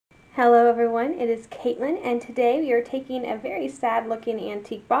Hello everyone, it is Caitlin, and today we are taking a very sad looking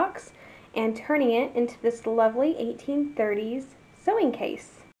antique box and turning it into this lovely 1830s sewing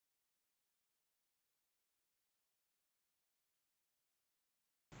case.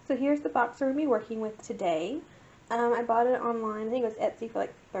 So here's the box we're going to be working with today. I bought it online, I think it was Etsy for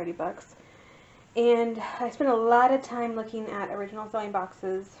like 30 bucks. And I spent a lot of time looking at original sewing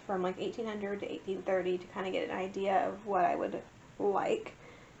boxes from like 1800 to 1830 to kind of get an idea of what I would like.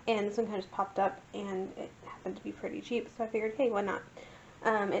 And this one kind of just popped up and it happened to be pretty cheap, so I figured, hey, why not?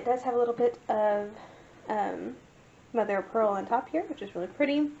 It does have a little bit of mother of pearl on top here, which is really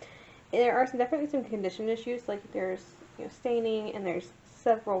pretty. There are definitely some condition issues, like there's staining and there's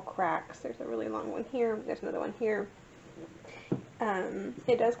several cracks. There's a really long one here, there's another one here.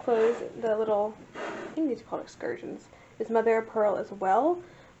 It does close the little, I think these are called excursions. It's mother of pearl as well.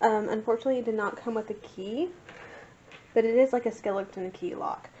 Unfortunately, it did not come with a key, but it is like a skeleton key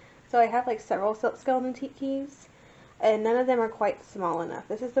lock. So I have like several skeleton keys, and none of them are quite small enough.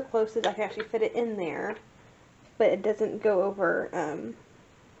 This is the closest I can actually fit it in there, but it doesn't go over,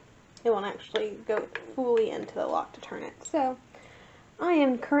 it won't actually go fully into the lock to turn it. So I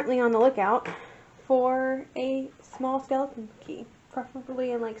am currently on the lookout for a small skeleton key,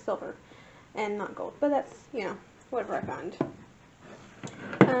 preferably in like silver and not gold, but that's, whatever I find.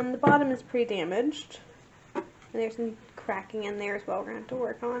 The bottom is pretty damaged. And there's some cracking in there as well we're going to have to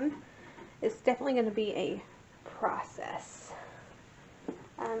work on. It's definitely going to be a process.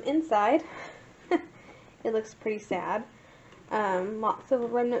 Inside, it looks pretty sad. Lots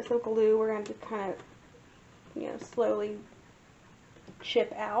of remnants of glue we're going to kind of, slowly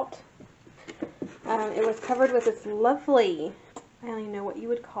chip out. It was covered with this lovely, I don't even know what you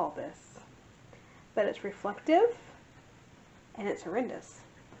would call this, but it's reflective and it's horrendous.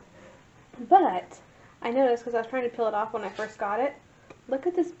 But I noticed, because I was trying to peel it off when I first got it, look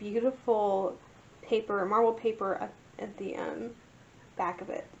at this beautiful paper, marble paper at the back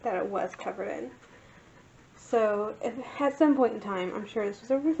of it that it was covered in. So at some point in time, I'm sure this was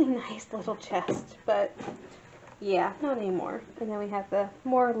a really nice little chest, but yeah, not anymore. And then we have the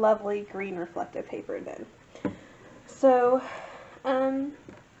more lovely green reflective paper then. So, yeah,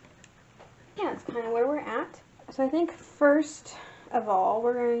 that's kind of where we're at. So I think first of all,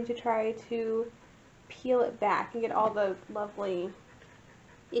 we're going to try to peel it back and get all the lovely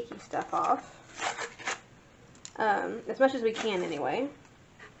icky stuff off, as much as we can anyway,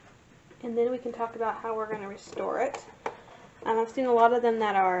 and then we can talk about how we're going to restore it. I've seen a lot of them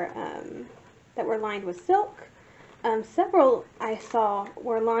that are that were lined with silk. Several I saw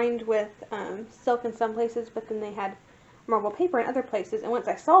were lined with silk in some places, but then they had marble paper in other places, and once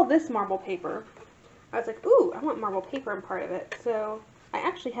I saw this marble paper, I was like, ooh, I want marble paper in part of it. So I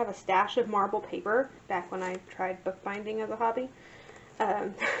actually have a stash of marble paper back when I tried bookbinding as a hobby.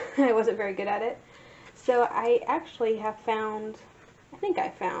 I wasn't very good at it. So I actually have found, I think I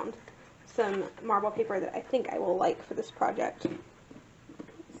found some marble paper that I think I will like for this project.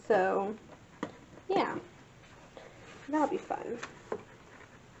 So, yeah, that'll be fun.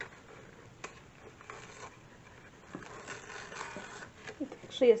 It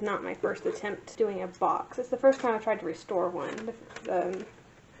actually is not my first attempt doing a box. It's the first time I've tried to restore one.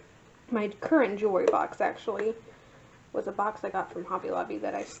 My current jewelry box actually was a box I got from Hobby Lobby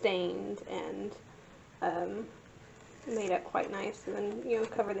that I stained and made up quite nice, and then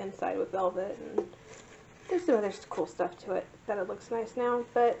covered the inside with velvet, and there's some other cool stuff to it that it looks nice now,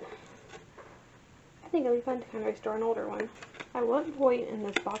 but I think it'll be fun to kind of restore an older one. At what point in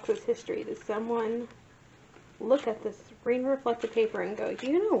this box's history does someone look at this green reflective paper and go,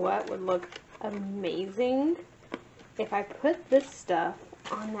 you know what would look amazing if I put this stuff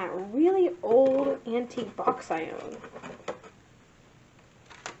on that really old antique box I own?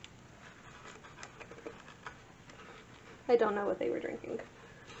 I don't know what they were drinking,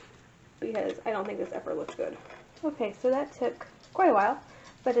 because I don't think this ever looked good. Okay, so that took quite a while,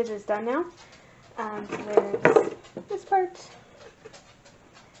 but it is done now. So there's this part,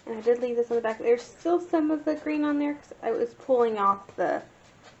 and I did leave this on the back. There's still some of the green on there because I was pulling off the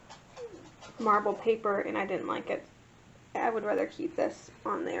marble paper and I didn't like it. I would rather keep this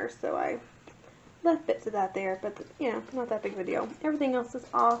on there, so I left bits of that there, but not that big of a deal. Everything else is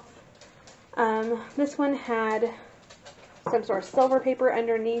off. This one had some sort of silver paper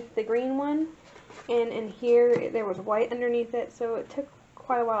underneath the green one, and in here there was white underneath it, so it took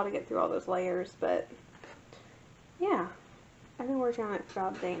quite a while to get through all those layers, but yeah, I've been working on it for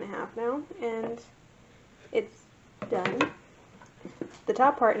about a day and a half now, and it's done. The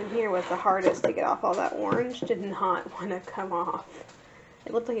top part in here was the hardest to get off. All that orange did not want to come off.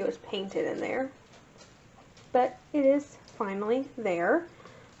 It looked like it was painted in there, but it is finally there.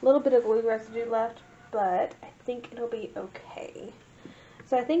 A little bit of glue residue left, but I think it'll be okay.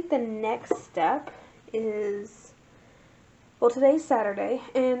 So I think the next step is, well, today's Saturday,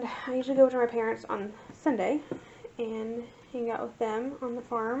 and I usually go to my parents on Sunday and hang out with them on the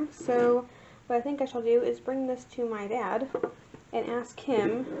farm. So what I think I shall do is bring this to my dad and ask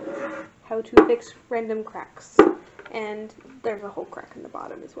him how to fix random cracks. And there's a whole crack in the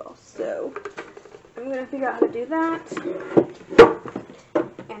bottom as well. So I'm going to figure out how to do that.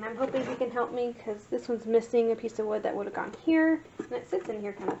 And I'm hoping he can help me because this one's missing a piece of wood that would have gone here. And it sits in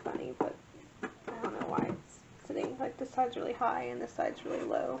here kind of funny, but I don't know why it's sitting. Like this side's really high and this side's really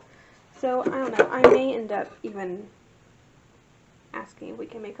low. So I don't know. I may end up even asking if we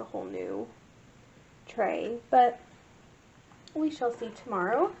can make a whole new tray. But we shall see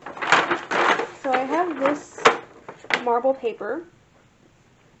tomorrow. So I have this marble paper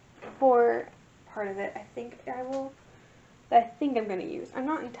for part of it. I think I'm going to use. I'm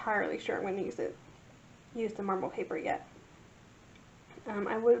not entirely sure I'm going to use the marble paper yet.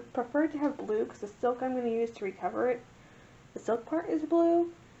 I would prefer to have blue because the silk I'm going to use to recover it, the silk part is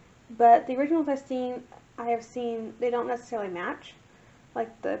blue, but the originals I have seen, they don't necessarily match.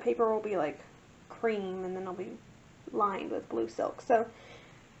 Like the paper will be like cream and then it'll be lined with blue silk. So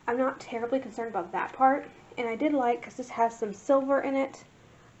I'm not terribly concerned about that part. And I did like, because this has some silver in it,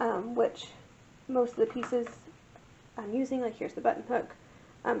 which most of the pieces I'm using, like here's the button hook,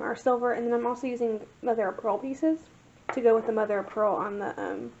 are silver. And then I'm also using mother of pearl pieces to go with the mother of pearl on the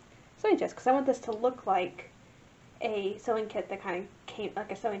sewing chest, because I want this to look like a sewing kit that kind of came,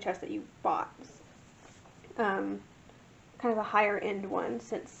 like a sewing chest that you bought. Kind of a higher end one,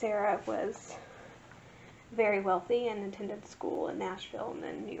 since Sarah was very wealthy and attended school in Nashville and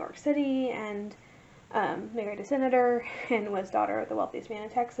then New York City, and married a senator and was daughter of the wealthiest man in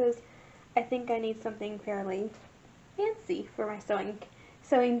Texas. I think I need something fairly fancy for my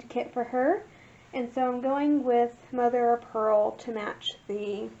sewing kit for her, and so I'm going with mother of pearl to match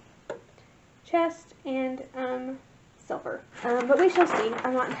the chest and silver. But we shall see.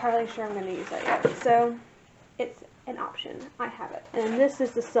 I'm not entirely sure I'm going to use that yet, so it's an option. I have it. And this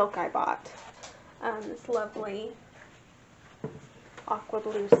is the silk I bought. This lovely aqua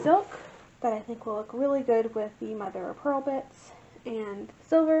blue silk that I think will look really good with the mother of pearl bits and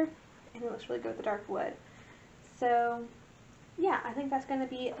silver, and it looks really good with the dark wood. So yeah, I think that's going to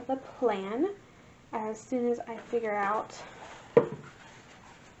be the plan as soon as I figure out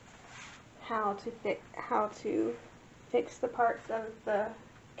how to fix the parts of the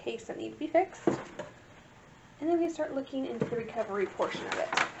case that need to be fixed, and then we start looking into the recovery portion of it.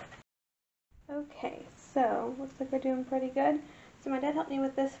 Okay, so looks like we're doing pretty good. So my dad helped me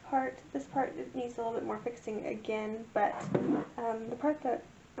with this part. This part needs a little bit more fixing again, but the part that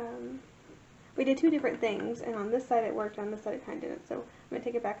we did two different things, and on this side it worked, on this side it kind of didn't. So I'm going to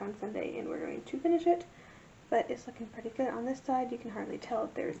take it back on Sunday and we're going to finish it. But it's looking pretty good. On this side you can hardly tell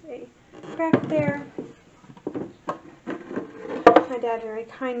if there's a crack there. My dad very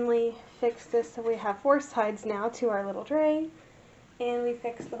kindly fixed this so we have 4 sides now to our little tray. And we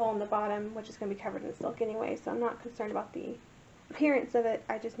fixed the hole in the bottom, which is going to be covered in silk anyway, so I'm not concerned about the appearance of it.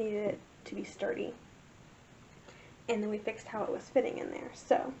 I just needed it to be sturdy. And then we fixed how it was fitting in there.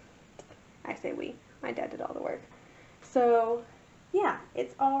 So, I say we. My dad did all the work. So, yeah,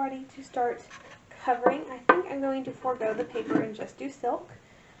 it's all ready to start covering. I think I'm going to forego the paper and just do silk.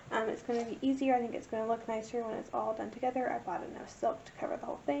 It's going to be easier. I think it's going to look nicer when it's all done together. I bought enough silk to cover the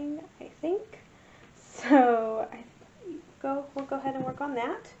whole thing, I think. So, we'll go ahead and work on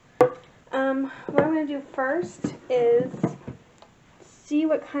that. What I'm going to do first is see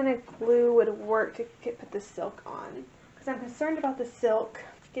what kind of glue would work to put the silk on, because I'm concerned about the silk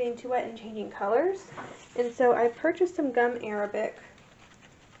getting too wet and changing colors. And so I purchased some gum arabic,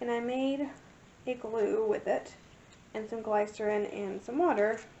 and I made a glue with it, and some glycerin and some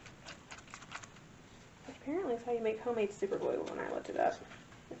water, which apparently is how you make homemade super glue when I looked it up.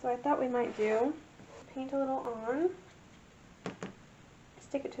 And so I thought we might do paint a little on,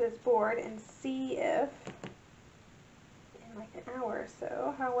 stick it to this board, and see if in like an hour or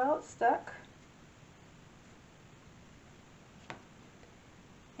so how well it's stuck.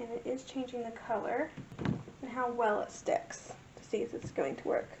 And it is changing the color, and how well it sticks, to see if it's going to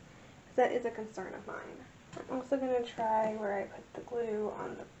work, because that is a concern of mine. I'm also going to try where I put the glue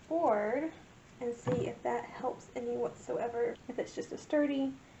on the board and see if that helps any whatsoever, if it's just a sturdy,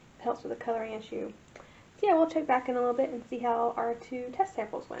 if it helps with the coloring issue. So yeah, we'll check back in a little bit and see how our 2 test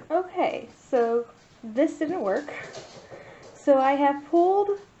samples went. Okay, so this didn't work. So I have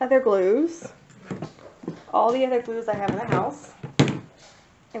pulled other glues, all the other glues I have in the house,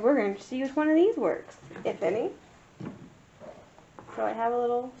 and we're going to see which one of these works, if any. So I have a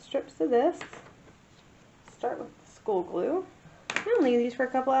little strips of this. Start with the school glue. I'll leave these for a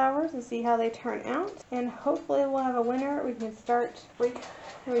couple hours and see how they turn out. And hopefully we'll have a winner. We can start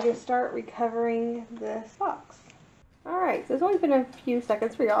recovering this box. Alright, so it's only been a few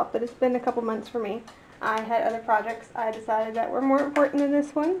seconds for y'all, but it's been a couple months for me. I had other projects I decided that were more important than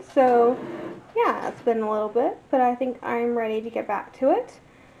this one, so yeah, it's been a little bit, but I think I'm ready to get back to it.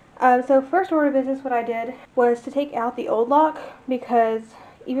 So first order of business, what I did was to take out the old lock, because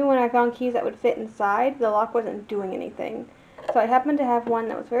even when I found keys that would fit inside, the lock wasn't doing anything. So I happened to have one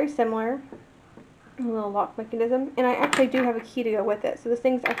that was very similar, a little lock mechanism, and I actually do have a key to go with it, so this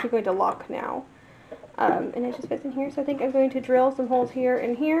thing's actually going to lock now. And it just fits in here, so I think I'm going to drill some holes here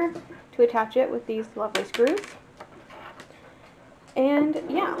and here to attach it with these lovely screws. And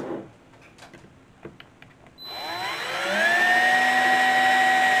yeah.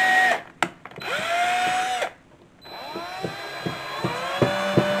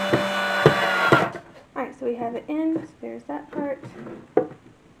 Alright, so we have it in, so there's that part. And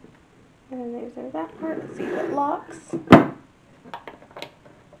then there's that part. Let's see if it locks.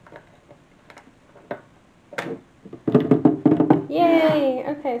 Yay!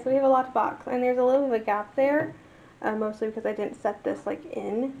 Okay, so we have a locked box, and there's a little bit of a gap there, mostly because I didn't set this like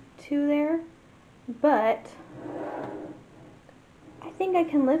in to there, but I think I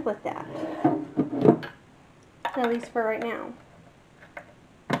can live with that, at least for right now.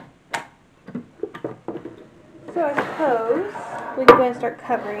 So I suppose we can go ahead and start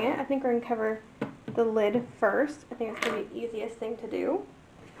covering it. I think we're going to cover the lid first. I think it's going to be the easiest thing to do.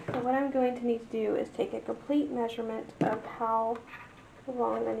 So what I'm going to need to do is take a complete measurement of how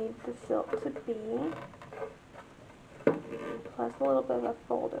long I need the silk to be, plus a little bit of a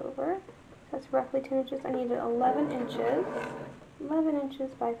fold over. That's roughly 10 inches. I needed 11 inches. 11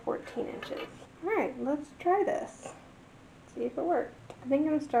 inches by 14 inches. Alright, let's try this. See if it works. I think I'm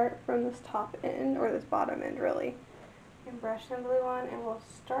going to start from this top end, or this bottom end really, and brush some glue on, and we'll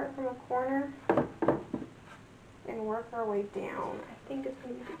start from a corner and work our way down. I think it's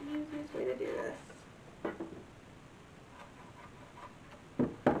going to be the easiest way to do this.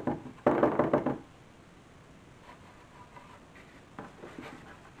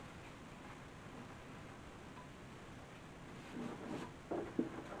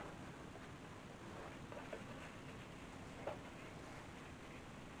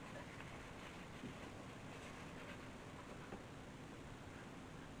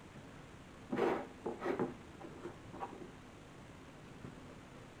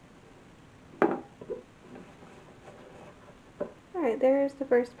 Alright, there's the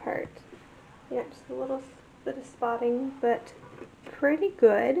first part. Yeah, just a little bit of spotting, but pretty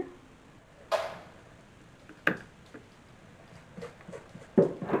good.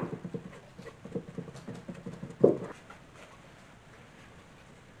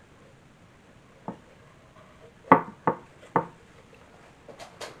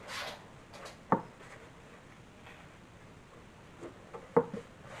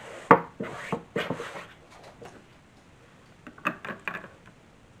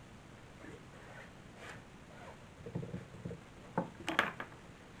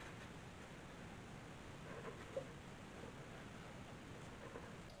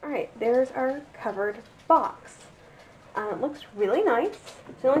 Alright, there's our covered box. It looks really nice.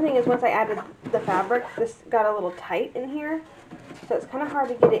 The only thing is, once I added the fabric, this got a little tight in here, so it's kind of hard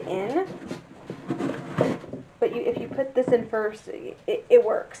to get it in. But if you put this in first, it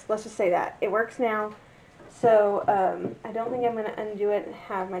works. Let's just say that. It works now. So I don't think I'm going to undo it and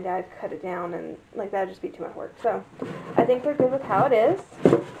have my dad cut it down, and like that would just be too much work. So I think they're good with how it is.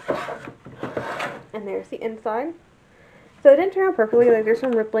 And there's the inside. So it didn't turn out perfectly. Like, there's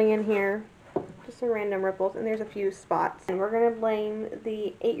some rippling in here, just some random ripples, and there's a few spots. And we're going to blame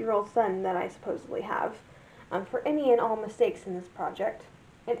the 8-year-old son that I supposedly have for any and all mistakes in this project,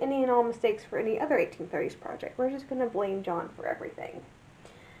 and any and all mistakes for any other 1830s project. We're just going to blame John for everything.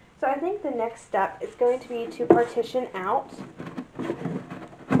 So I think the next step is going to be to partition out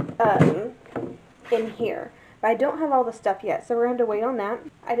in here. But I don't have all the stuff yet, so we're going to wait on that.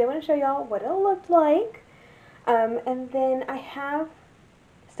 I did want to show y'all what it looked like. And then I have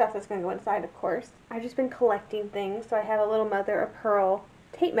stuff that's going to go inside, of course. I've just been collecting things, so I have a little mother of pearl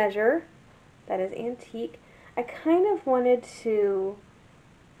tape measure that is antique. I kind of wanted to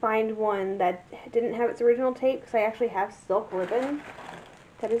find one that didn't have its original tape, because I actually have silk ribbon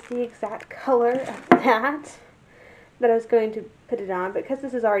that is the exact color of that I was going to put it on, but because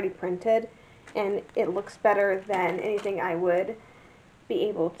this is already printed and it looks better than anything I would be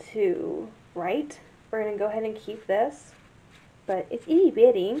able to write, we're going to go ahead and keep this. But it's itty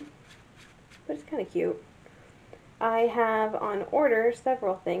bitty, but it's kind of cute. I have on order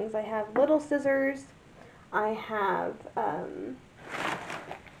several things. I have little scissors. I have some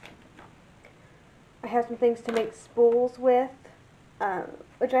things to make spools with,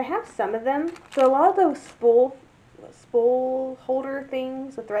 which I have some of them. So a lot of those spool holder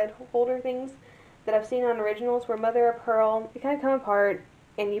things, the thread holder things that I've seen on originals were mother of pearl. They kind of come apart,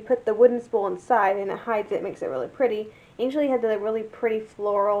 and you put the wooden spool inside, and it hides it, makes it really pretty. It usually had the really pretty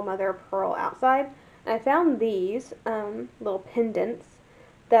floral mother of pearl outside. And I found these little pendants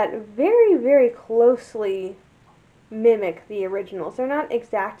that very, very closely mimic the originals. They're not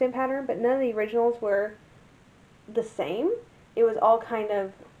exact in pattern, but none of the originals were the same. It was all kind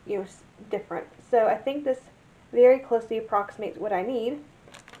of, you know, different. So I think this very closely approximates what I need.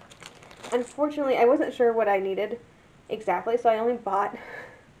 Unfortunately, I wasn't sure what I needed exactly, so I only bought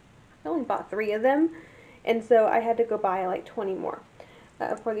 3 of them, and so I had to go buy like 20 more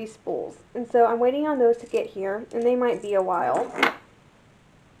for these spools. And so I'm waiting on those to get here, and they might be a while.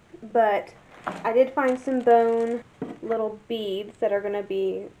 But I did find some bone little beads that are going to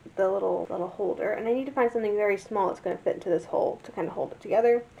be the little holder, and I need to find something very small that's going to fit into this hole to kind of hold it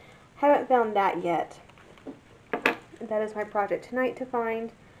together. Haven't found that yet. That is my project tonight to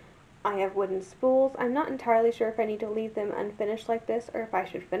find. I have wooden spools. I'm not entirely sure if I need to leave them unfinished like this or if I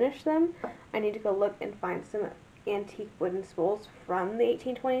should finish them. I need to go look and find some antique wooden spools from the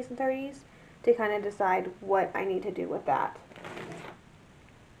 1820s and 30s to kind of decide what I need to do with that.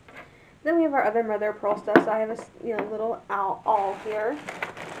 Then we have our other mother of pearl stuff. So I have a little awl here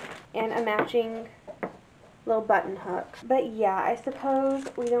and a matching little button hook. But yeah, I suppose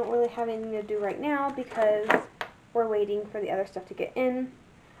we don't really have anything to do right now because we're waiting for the other stuff to get in.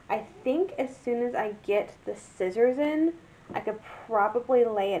 I think as soon as I get the scissors in, I could probably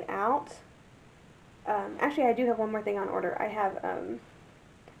lay it out. Actually, I do have one more thing on order. I have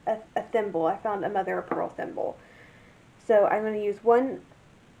a thimble. I found a mother of pearl thimble. So I'm going to use one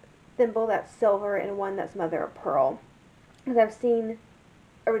thimble that's silver and one that's mother of pearl. Because I've seen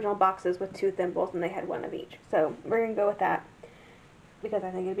original boxes with 2 thimbles and they had 1 of each. So we're going to go with that because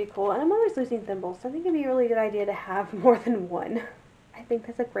I think it'd be cool. And I'm always losing thimbles, so I think it'd be a really good idea to have more than one. I think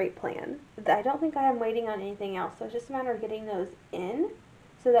that's a great plan. I don't think I am waiting on anything else, so it's just a matter of getting those in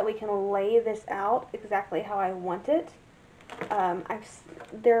so that we can lay this out exactly how I want it.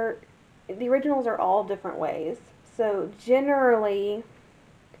 The originals are all different ways, so generally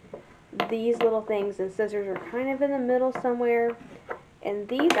these little things and scissors are kind of in the middle somewhere, and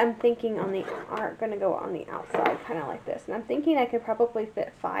these I'm thinking are going to go on the outside, kind of like this. And I'm thinking I could probably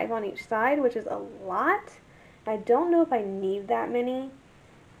fit 5 on each side, which is a lot. I don't know if I need that many,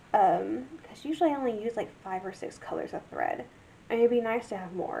 because usually I only use like 5 or 6 colors of thread. I mean, it'd be nice to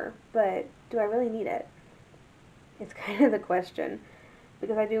have more, but do I really need it? It's kind of the question,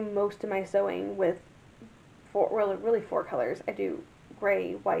 because I do most of my sewing with really 4 colors. I do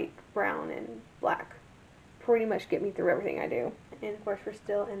gray, white, brown, and black. Pretty much get me through everything I do. And of course we're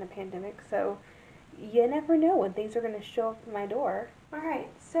still in a pandemic, so you never know when things are going to show up at my door. Alright,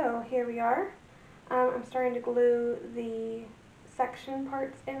 so here we are. I'm starting to glue the section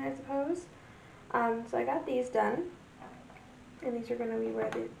parts in, I suppose. So I got these done, and these are going to be where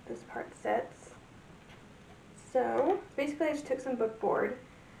this part sits. So basically I just took some book board,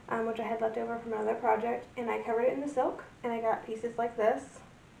 which I had left over from another project, and I covered it in the silk, and I got pieces like this,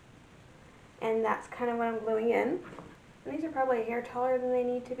 and that's kind of what I'm gluing in. And these are probably a hair taller than they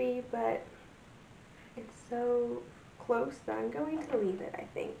need to be, but it's so close that I'm going to leave it, I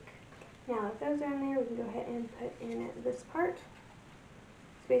think. Now if those are in there, we can go ahead and put in this part.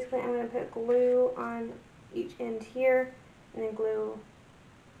 So basically I'm going to put glue on each end here, and then glue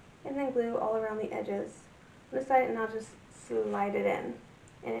all around the edges on this side, and I'll just slide it in,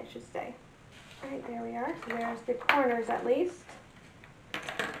 and it should stay. Alright, there we are. So there's the corners at least.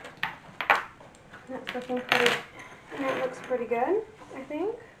 That's looking pretty, and that looks pretty good, I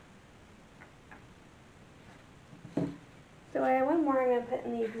think. So I have one more I'm going to put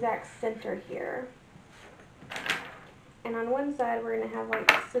in the exact center here. And on one side we're going to have like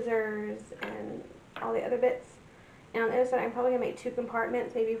scissors and all the other bits. And on the other side I'm probably going to make 2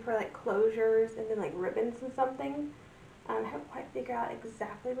 compartments, maybe for like closures and then like ribbons and something. I haven't quite figured out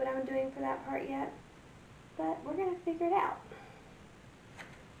exactly what I'm doing for that part yet, but we're going to figure it out.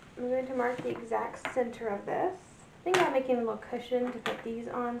 I'm going to mark the exact center of this. I think I'm making a little cushion to put these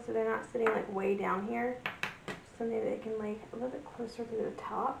on so they're not sitting like way down here. So maybe they can lay a little bit closer to the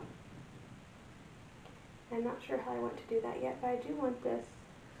top. I'm not sure how I want to do that yet, but I do want this.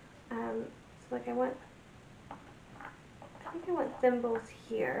 So like I think I want thimbles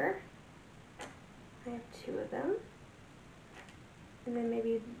here. I have 2 of them. And then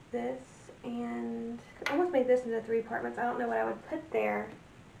maybe this And I almost made this into 3 compartments. I don't know what I would put there,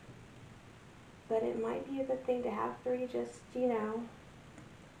 but it might be a good thing to have 3 just, you know,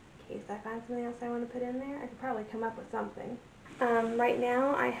 in case I find something else I want to put in there. I could probably come up with something. Right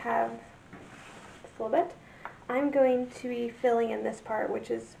now I have this little bit. I'm going to be filling in this part, which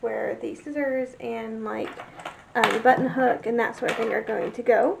is where the scissors and like the button hook and that sort of thing are going to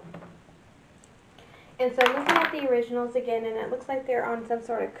go. And so I'm looking at the originals again, and it looks like they're on some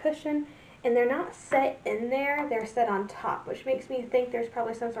sort of cushion, and they're not set in there, they're set on top, which makes me think there's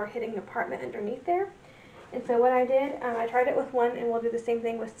probably some sort of hidden compartment underneath there. And so what I did, I tried it with one, and we'll do the same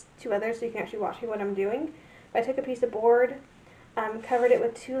thing with 2 others so you can actually watch me what I'm doing. I took a piece of board, covered it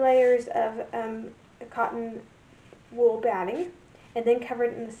with 2 layers of cotton wool batting, and then covered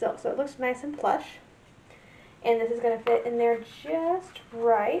it in the silk, so it looks nice and plush. And this is going to fit in there just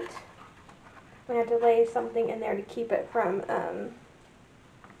right. I'm going to have to lay something in there to keep it from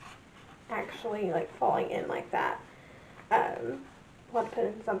actually like falling in like that. I'll have to put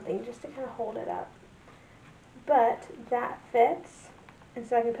in something just to kind of hold it up. But that fits, and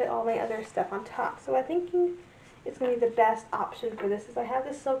so I can put all my other stuff on top. So I'm thinking it's going to be the best option for this is I have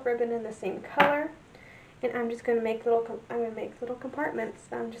this silk ribbon in the same color, and I'm just going to make little compartments,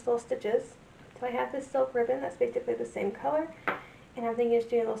 just little stitches. So I have this silk ribbon that's basically the same color, and I'm thinking just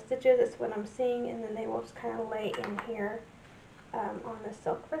doing little stitches. That's what I'm seeing, and then they will just kind of lay in here on the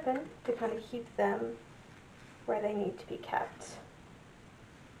silk ribbon to kind of keep them where they need to be kept.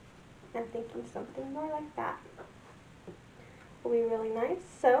 I'm thinking something more like that will be really nice.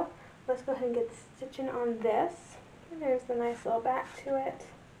 So let's go ahead and get stitching on this. And there's the nice little back to it.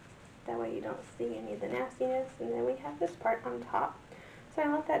 That way you don't see any of the nastiness. And then we have this part on top. So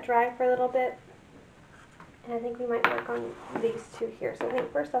I let that dry for a little bit. And I think we might work on these 2 here. So I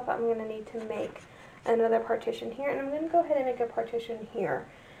think first off I'm going to need to make another partition here. And I'm going to go ahead and make a partition here.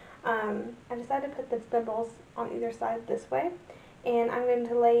 I decided to put the thimbles on either side this way. And I'm going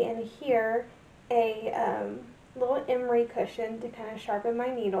to lay in here a little emery cushion to kind of sharpen my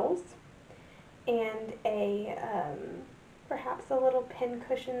needles, and a perhaps a little pin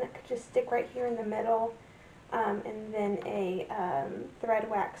cushion that could just stick right here in the middle, and then a thread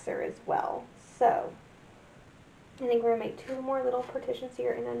waxer as well. So I think we're going to make 2 more little partitions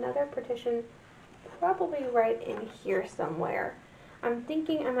here, and another partition probably right in here somewhere. I'm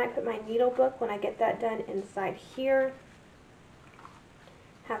thinking I might put my needle book when I get that done inside here.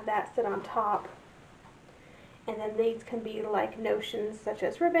 Have that sit on top, and then these can be like notions such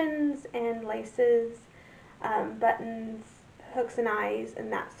as ribbons and laces, buttons, hooks and eyes,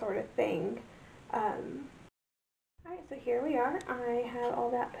 and that sort of thing. Alright, so here we are. I have all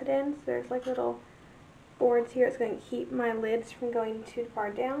that put in. So there's like little boards here. It's going to keep my lids from going too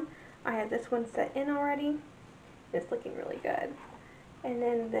far down. I have this one set in already. It's looking really good. And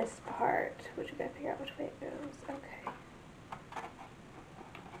then this part, which we got to figure out which way it goes. Okay.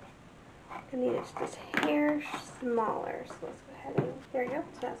 I need it just a hair smaller, so let's go ahead and, there we go,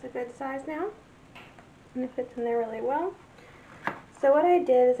 so that's a good size now, and it fits in there really well. So what I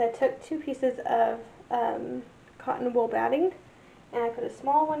did is I took 2 pieces of cotton wool batting, and I put a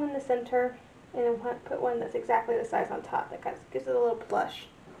small one in the center, and then put one that's exactly the size on top, that kind of gives it a little plush.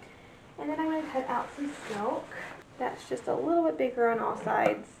 And then I'm going to cut out some silk that's just a little bit bigger on all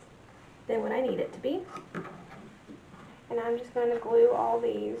sides than what I need it to be, and I'm just going to glue all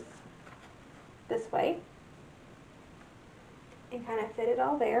these this way and kind of fit it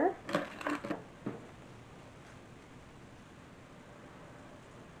all there.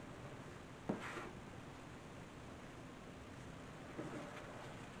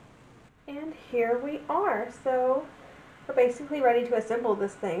 And here we are. So we're basically ready to assemble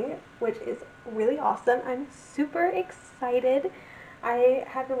this thing, which is really awesome. I'm super excited. I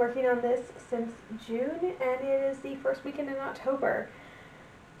have been working on this since June, and it is the first weekend in October.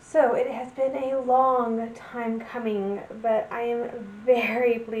 So it has been a long time coming, but I am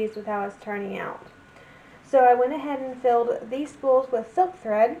very pleased with how it's turning out. So I went ahead and filled these spools with silk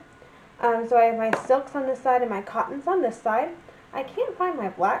thread. So I have my silks on this side and my cottons on this side. I can't find my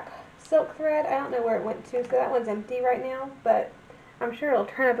black silk thread. I don't know where it went to, so that one's empty right now, but I'm sure it'll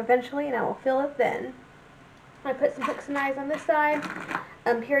turn up eventually and I will fill it then. I put some hooks and eyes on this side,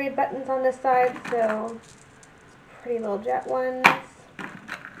 period buttons on this side, so pretty little jet ones.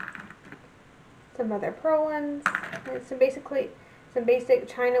 Some other pearl ones, and some basic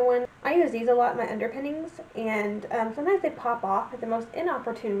china ones. I use these a lot in my underpinnings, and sometimes they pop off at the most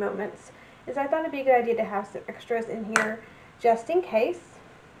inopportune moments. So I thought it'd be a good idea to have some extras in here just in case.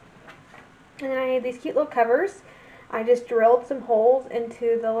 And then I need these cute little covers. I just drilled some holes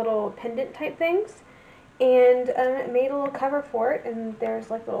into the little pendant type things, and made a little cover for it. And there's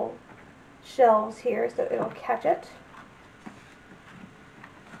like little shelves here so it'll catch it.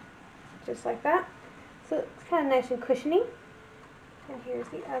 Just like that. So it's kind of nice and cushiony. And here's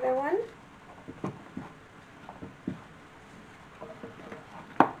the other one.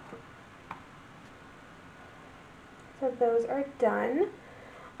 So those are done.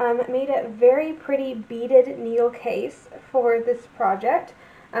 Made a very pretty beaded needle case for this project.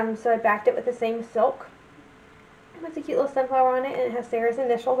 So I backed it with the same silk. It's a cute little sunflower on it, and it has Sarah's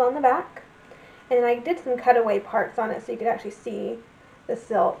initials on the back. And I did some cutaway parts on it so you could actually see the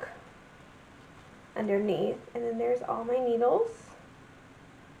silk underneath. And then there's all my needles.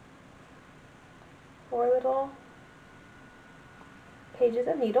 4 little pages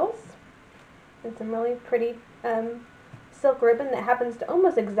of needles. And some really pretty silk ribbon that happens to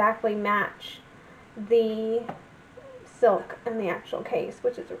almost exactly match the silk in the actual case,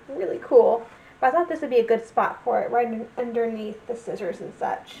 which is really cool. But I thought this would be a good spot for it, right underneath the scissors and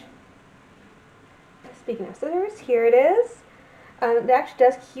such. Speaking of scissors, here it is. It actually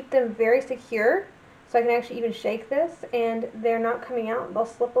does keep them very secure, so I can actually even shake this, and they're not coming out. They'll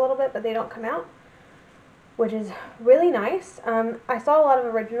slip a little bit, but they don't come out, which is really nice. I saw a lot of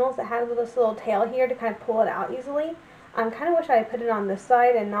originals that had this little tail here to kind of pull it out easily. I kind of wish I had put it on this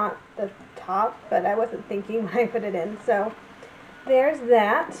side and not the top, but I wasn't thinking when I put it in. So there's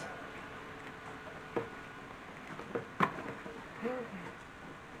that.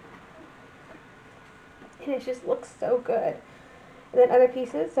 And it just looks so good. And then other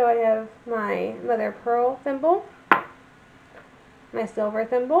pieces, so I have my mother of pearl thimble, my silver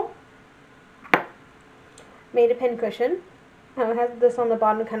thimble, made a pincushion. It has this on the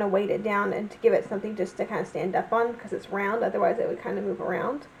bottom to kind of weight it down and to give it something just to kind of stand up on because it's round, otherwise it would kind of move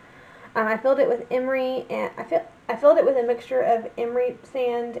around. I filled it with emery, and I filled it with a mixture of emery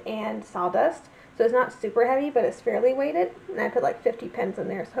sand and sawdust, so it's not super heavy, but it's fairly weighted. And I put like 50 pins in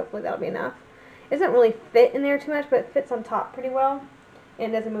there, so hopefully that'll be enough. It doesn't really fit in there too much, but it fits on top pretty well,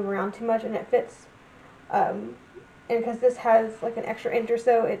 and it doesn't move around too much, and it fits. And because this has like an extra inch or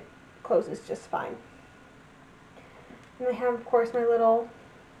so, it closes just fine. And I have, of course, my little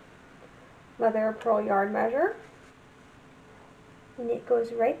mother of pearl yard measure. And it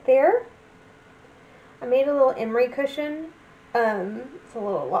goes right there. I made a little emery cushion. It's a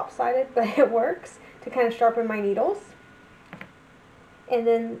little lopsided, but it works to kind of sharpen my needles. And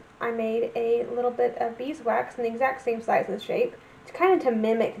then I made a little bit of beeswax in the exact same size and shape to kind of to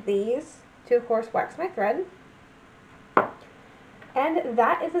mimic these, to of course wax my thread. And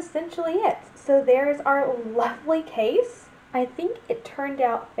that is essentially it. So there's our lovely case. I think it turned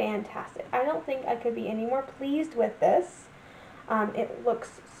out fantastic. I don't think I could be any more pleased with this. It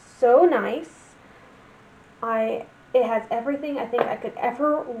looks so nice. It has everything I think I could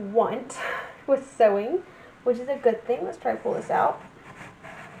ever want with sewing, which is a good thing. Let's try to pull this out.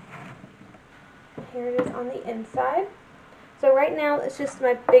 Here it is on the inside. So right now it's just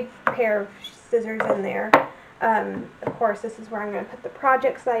my big pair of scissors in there. Of course, this is where I'm going to put the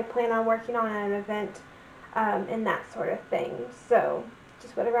projects that I plan on working on at an event, and that sort of thing. So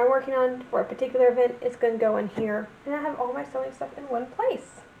just whatever I'm working on for a particular event, it's going to go in here. And I have all my sewing stuff in one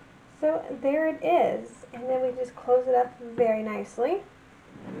place. So there it is. And then we just close it up very nicely.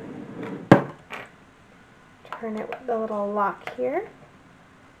 Turn it with the little lock here.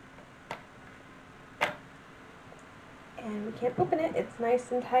 And we can't open it. It's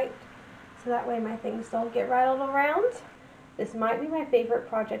nice and tight, so that way my things don't get rattled around. This might be my favorite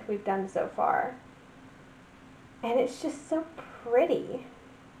project we've done so far. And it's just so pretty.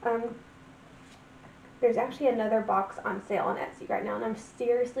 There's actually another box on sale on Etsy right now, and I'm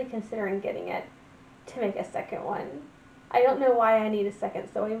seriously considering getting it to make a second one. I don't know why I need a second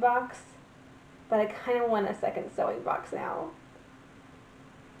sewing box, but I kind of want a second sewing box now.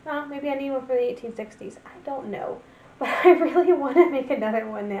 Maybe I need one for the 1860s. I don't know. But I really want to make another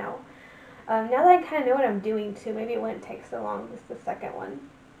one now. Now that I kind of know what I'm doing too, maybe it wouldn't take so long, just the second one.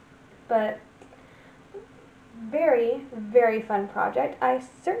 But very, very fun project. I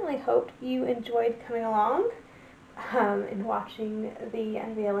certainly hope you enjoyed coming along and watching the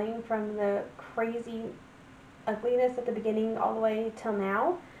unveiling from the crazy ugliness at the beginning all the way till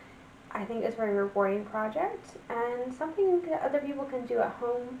now. I think it's a very rewarding project and something that other people can do at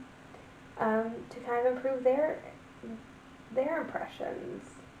home to kind of improve their impressions.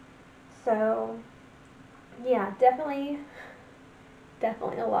 So yeah, definitely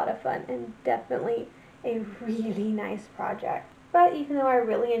a lot of fun and definitely a really nice project. But even though I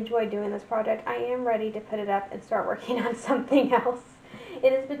really enjoy doing this project, I am ready to put it up and start working on something else.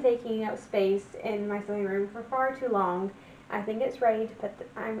 It has been taking up space in my sewing room for far too long. I think it's ready to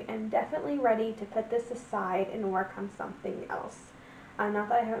I'm definitely ready to put this aside and work on something else. Not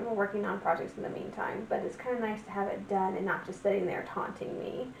that I haven't been working on projects in the meantime, but it's kind of nice to have it done and not just sitting there taunting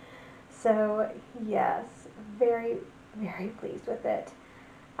me. So yes, very, very pleased with it.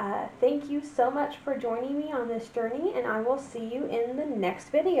 Thank you so much for joining me on this journey, and I will see you in the next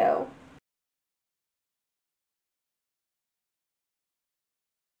video.